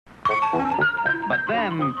But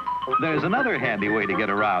then, there's another handy way to get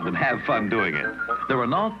around and have fun doing it. The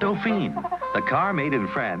Renault.Dauphine, the car made in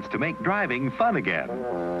France to make driving fun again.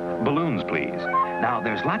 Balloons, please. Now,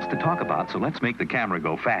 there's lots to talk about, so let's make the camera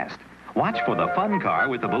go fast. Watch for the fun car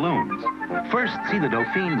with the balloons. First, see the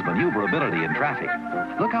Dauphine's maneuverability in traffic.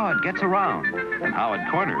 Look how it gets around and how it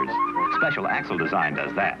corners. Special axle design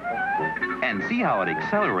does that. And see how it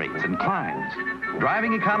accelerates and climbs.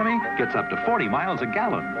 Driving economy gets up to 40 miles a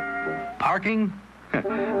gallon. Parking?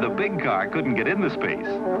 The big car couldn't get into space.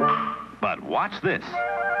 But watch this.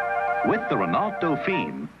 With the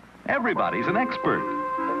Renault-Dauphine, everybody's an expert.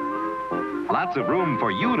 Lots of room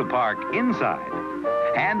for you to park inside.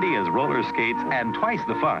 Handy as roller skates and twice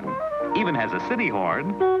the fun. Even has a city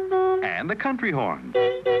horn and a country horn.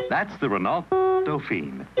 That's the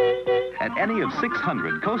Renault-Dauphine. At any of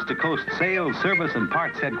 600 coast-to-coast sales, service, and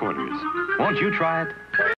parts headquarters. Won't you try it?